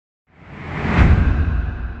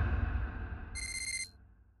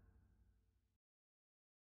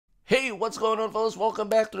Hey, what's going on, fellas? Welcome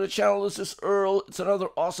back to the channel. This is Earl. It's another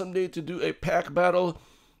awesome day to do a pack battle.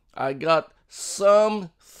 I got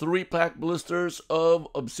some 3-pack blisters of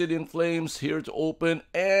Obsidian Flames here to open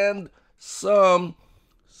and some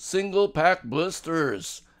single pack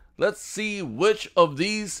blisters. Let's see which of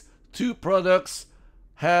these two products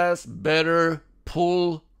has better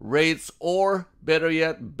pull rates, or better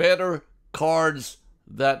yet, better cards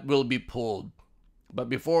that will be pulled. But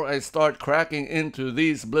before I start cracking into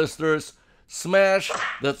these blisters, smash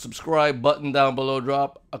that subscribe button down below,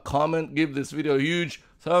 drop a comment, give this video a huge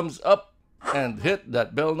thumbs up, and hit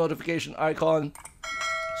that bell notification icon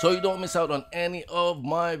so you don't miss out on any of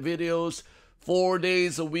my videos 4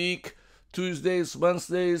 days a week, Tuesdays,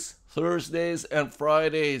 Wednesdays, Thursdays, and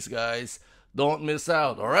Fridays, guys. Don't miss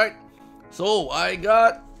out, alright? So I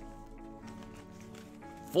got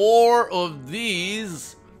 4 of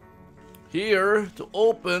these here to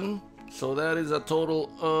open, so that is a total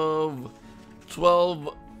of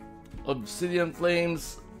 12 Obsidian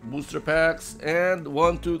Flames booster packs, and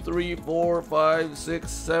 1, 2, 3, 4, 5, 6,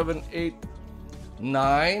 7, 8,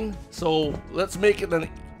 9. So let's make it an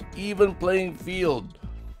even playing field.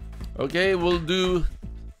 Okay, we'll do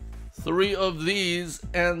 3 of these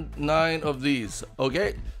and 9 of these.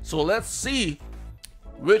 Okay, so let's see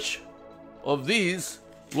which of these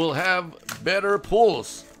will have better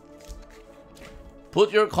pulls.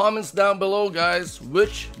 Put your comments down below, guys.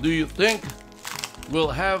 Which do you think will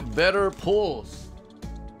have better pulls?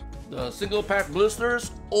 The single pack blisters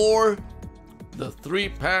or the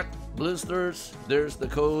 3-pack blisters? There's the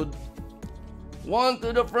code. 1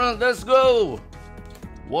 to the front, let's go!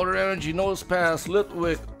 Water Energy, Nose Pass,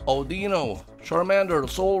 Litwick, Audino, Charmander,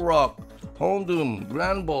 Solrock, Houndoom,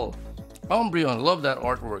 Granbull, Umbreon, love that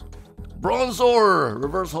artwork. Bronzor,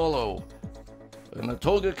 Reverse Holo, and a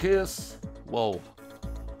Togekiss. Whoa.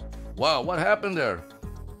 Wow, what happened there?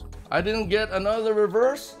 I didn't get another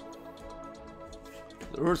reverse?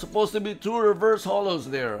 There were supposed to be 2 reverse holos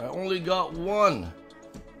there. I only got 1.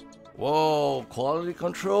 Whoa, quality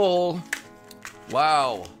control.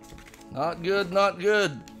 Wow. Not good, not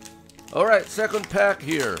good. Alright, second pack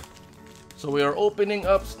here. So we are opening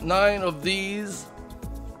up 9 of these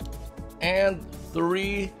and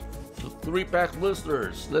 3-pack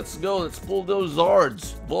blisters. Let's go, let's pull those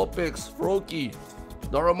Zards, Vulpix, Froakie,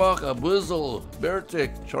 Darumaka, Buizel,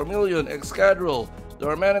 Beartic, Charmeleon, Excadrill,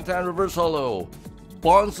 Darmanitan Reverse Holo,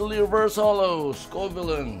 Bonsly Reverse Holo,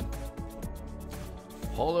 Scovillain,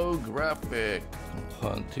 Holographic.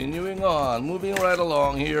 Continuing on, moving right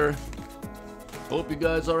along here. Hope you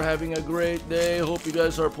guys are having a great day. Hope you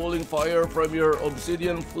guys are pulling fire from your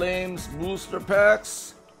Obsidian Flames booster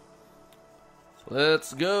packs.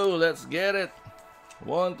 Let's go, let's get it.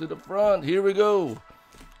 1 to the front, here we go.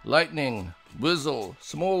 Lightning, Whizzle,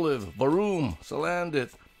 Smoliv, Varoom,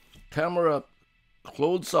 Salandit, Camerupt,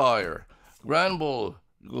 Clodsire, Granbull,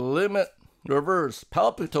 Limit, Reverse,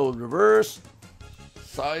 Palpitoad, Reverse,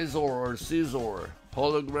 Scizor or Scizor,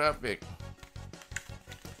 Holographic.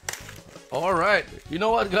 Alright, you know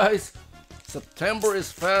what, guys? September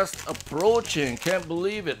is fast approaching. Can't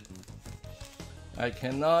believe it. I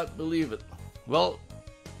cannot believe it. Well,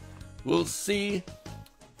 we'll see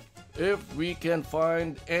if we can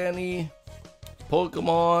find any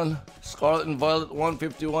Pokemon Scarlet and Violet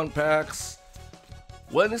 151 packs.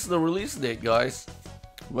 When is the release date, guys?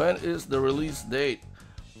 When is the release date?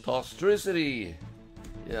 Toxtricity.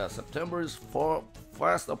 Yeah, September is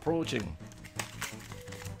fast approaching.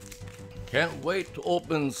 Can't wait to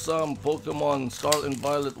open some Pokemon Scarlet and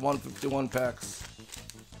Violet 151 packs.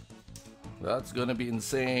 That's gonna be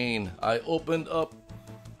insane. I opened up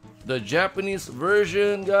the Japanese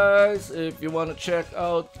version, guys. If you want to check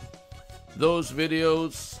out those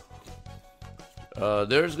videos,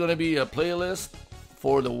 there's gonna be a playlist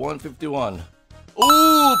for the 151.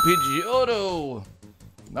 Ooh, Pidgeotto!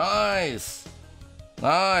 Nice!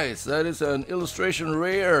 Nice! That is an illustration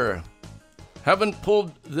rare. Haven't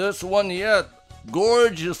pulled this one yet.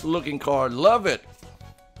 Gorgeous looking card. Love it.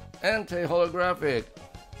 Anti-holographic.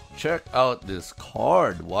 Check out this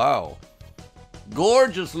card. Wow.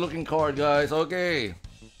 Gorgeous looking card, guys. Okay.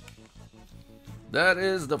 That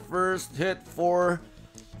is the first hit for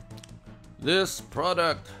this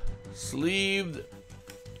product. Sleeved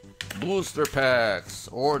booster packs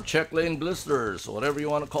or check lane blisters, whatever you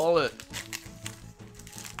want to call it.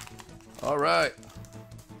 Alright.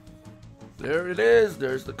 There it is.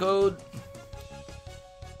 There's the code.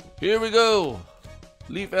 Here we go.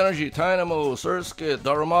 Leaf Energy, Tynamo, Surskit,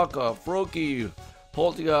 Darumaka, Froakie,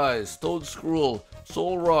 Poltegeist, Toedscruel,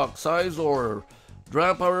 Solrock, Scizor,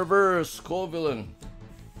 Drampa Reverse, Scovillain.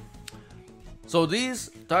 So these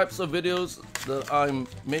types of videos that I'm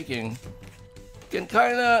making can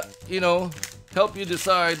kind of, you know, help you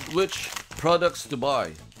decide which products to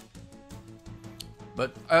buy.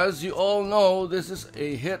 But as you all know, this is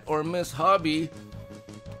a hit or miss hobby,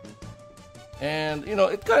 and you know,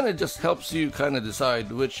 it kind of just helps you kind of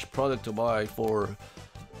decide which product to buy for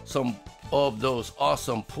some of those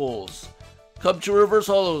awesome pulls. Cubchoo Reverse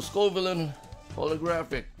Holo, Skullvillain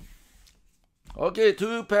Holographic. Okay,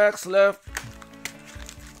 2 packs left.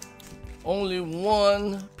 Only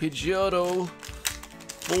one Pidgeotto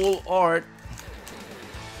full art.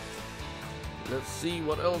 Let's see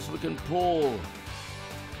what else we can pull.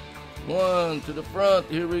 One to the front,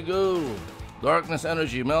 here we go. Darkness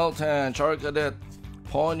Energy, Meltan, Charcadet,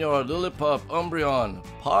 Pawniard, Lillipup, Umbreon,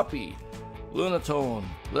 Poppy, Lunatone,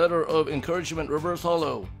 Letter of Encouragement Reverse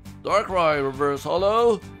Holo, Darkrai Reverse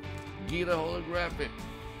Holo, Gita Holographic.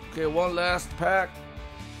 Okay, one last pack.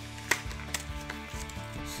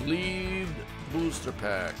 Sleeved booster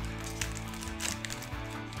pack.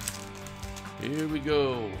 Here we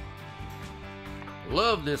go.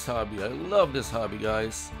 Love this hobby. I love this hobby,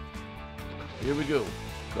 guys. Here we go.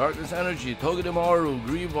 Darkness Energy, Togedemaru,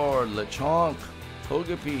 Greavard, Lechonk,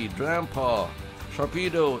 Togepi, Drampa,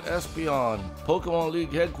 Sharpedo, Espeon, Pokemon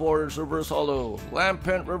League Headquarters Reverse Holo,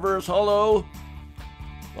 Lampent Reverse Holo,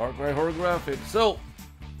 Darkrai Holographic. So,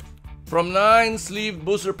 from 9 sleeved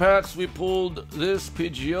booster packs, we pulled this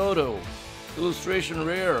Pidgeotto illustration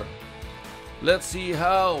rare. Let's see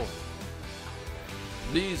how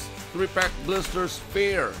these 3-pack blisters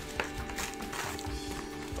fare.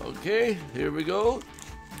 Okay, here we go.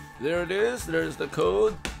 There it is. There's the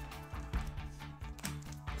code.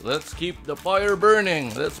 Let's keep the fire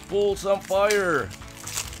burning. Let's pull some fire.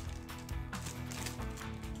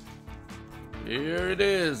 Here it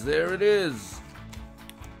is. There it is.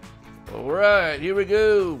 Alright, here we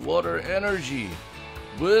go. Water Energy,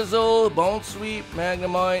 Whizzle, Bone Sweep,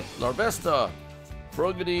 Magnemite, Larvesta,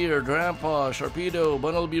 Frogadier, Drampa, Sharpedo,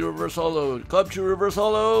 Bunnelby Reverse Holo, Cubchoo Reverse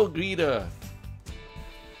Holo, Greta.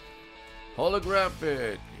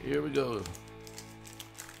 Holographic. Here we go.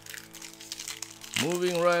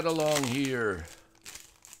 Moving right along here.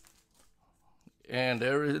 And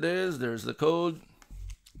there it is. There's the code.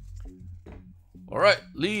 Alright,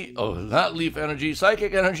 not Leaf Energy,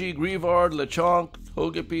 Psychic Energy, Greavard, Lechonk,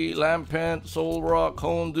 Togepi, Lampent, Solrock,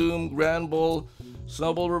 Houndoom, Granbull,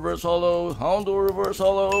 Snubbull Reverse Holo, Houndour Reverse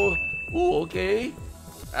Holo. Ooh, okay.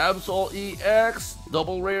 Absol EX,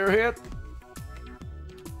 double rare hit.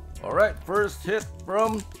 Alright, first hit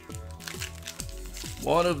from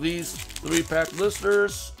one of these 3-pack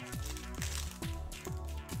blisters.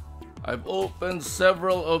 I've opened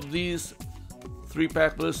several of these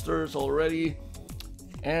 3-pack blisters already,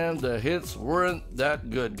 and the hits weren't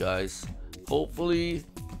that good, guys. Hopefully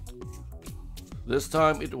this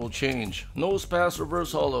time it will change. Nosepass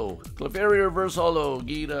Reverse Holo, Clefairy Reverse Holo,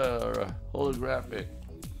 Gita Holographic.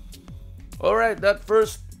 Alright, that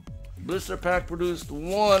first blister pack produced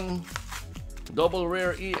one double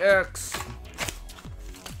rare EX.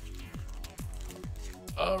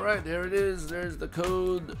 Alright, there it is. There's the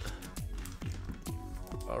code.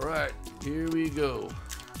 Alright, here we go.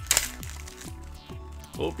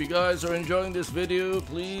 Hope you guys are enjoying this video.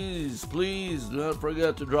 Please do not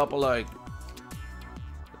forget to drop a like.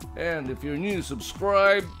 And if you're new,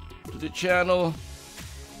 subscribe to the channel.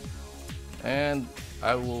 And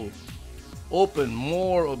I will open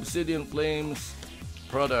more Obsidian Flames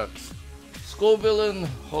products. Skullvillain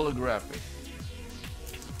Holographic.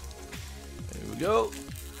 There we go.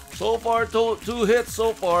 So far, two hits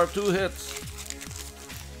so far. 2 hits.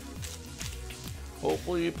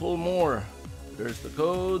 Hopefully you pull more. There's the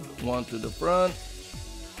code. 1 to the front.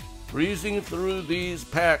 Breezing through these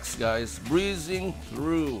packs, guys. Breezing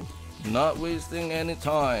through. Not wasting any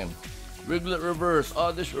time. Wiglet Reverse.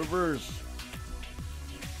 Oddish Reverse.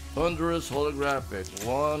 Thunderous Holographic.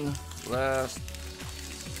 One last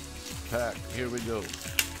pack. Here we go.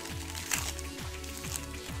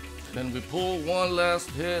 Then we pull one last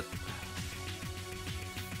hit.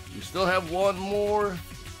 We still have one more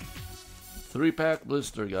 3-pack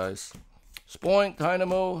blister, guys. Spoink,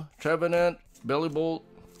 Dynamo, Trevenant, Bellybolt,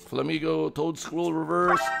 Flamigo, Toadstool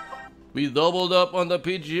Reverse. We doubled up on the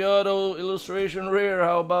Pidgeotto illustration rare.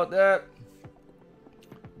 How about that?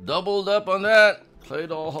 Doubled up on that.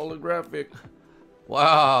 Claydol Holographic.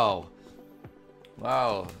 Wow.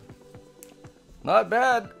 Wow. Not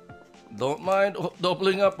bad. Don't mind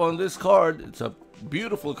doubling up on this card. It's a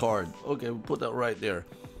beautiful card. Okay, we'll put that right there.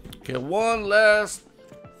 Okay, one last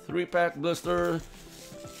 3-pack blister.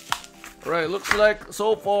 Alright, looks like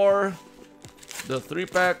so far the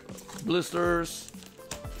 3-pack blisters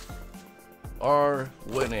are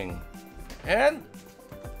winning. and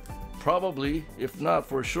probably, if not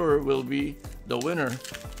for sure, will be the winner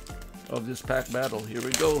of this pack battle. Here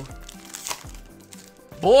we go.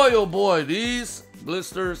 Boy, oh boy, these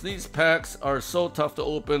blisters, these packs are so tough to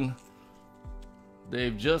open.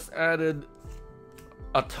 They've just added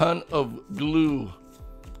a ton of glue.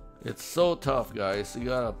 It's so tough, guys. You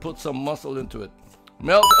gotta put some muscle into it.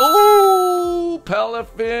 Melt. Oh,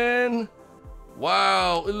 Palafin.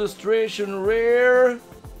 Wow, illustration rare.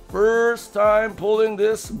 First time pulling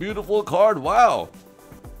this beautiful card. Wow.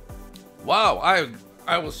 Wow,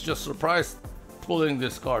 I was just surprised pulling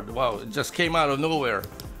this card. Wow, it just came out of nowhere.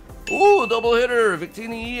 Ooh, double hitter,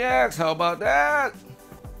 Victini EX. How about that?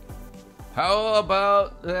 How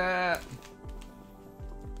about that?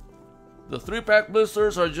 The 3-pack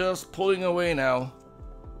blisters are just pulling away now.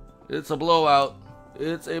 It's a blowout.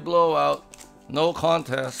 It's a blowout. No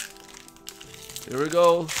contest. Here we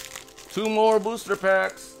go. 2 more booster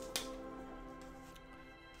packs.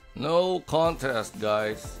 No contest,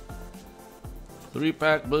 guys.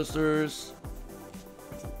 3-pack blisters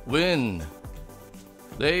win.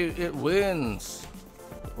 It wins.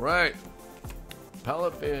 Right.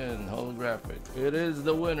 Palafin holographic. It is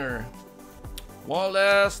the winner. One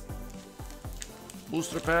last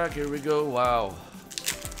booster pack. Here we go. Wow.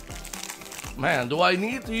 Man, do I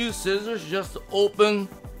need to use scissors just to open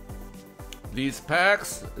these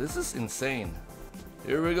packs? This is insane.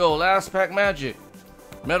 Here we go. Last pack magic.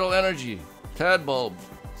 Metal Energy. Tadbulb.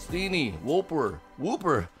 Steenie. Wooper.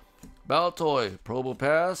 Baltoy.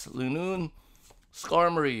 Probopass. Lunoon.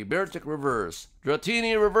 Skarmory. Beartic Reverse.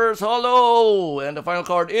 Dratini Reverse Holo. And the final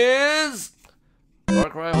card is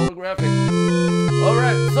Darkrai holographic.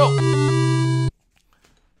 Alright, so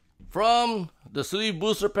from the sleeve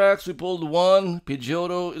booster packs, we pulled 1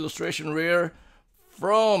 Pidgeotto illustration rare.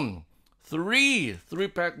 From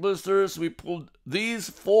 3-pack blisters, we pulled these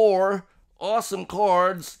 4 awesome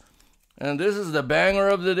cards. And this is the banger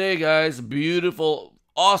of the day, guys. Beautiful,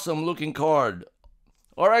 awesome looking card.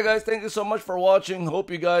 Alright guys, thank you so much for watching.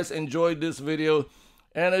 Hope you guys enjoyed this video.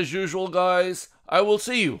 And as usual, guys, I will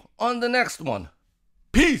see you on the next one.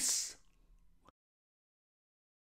 Peace!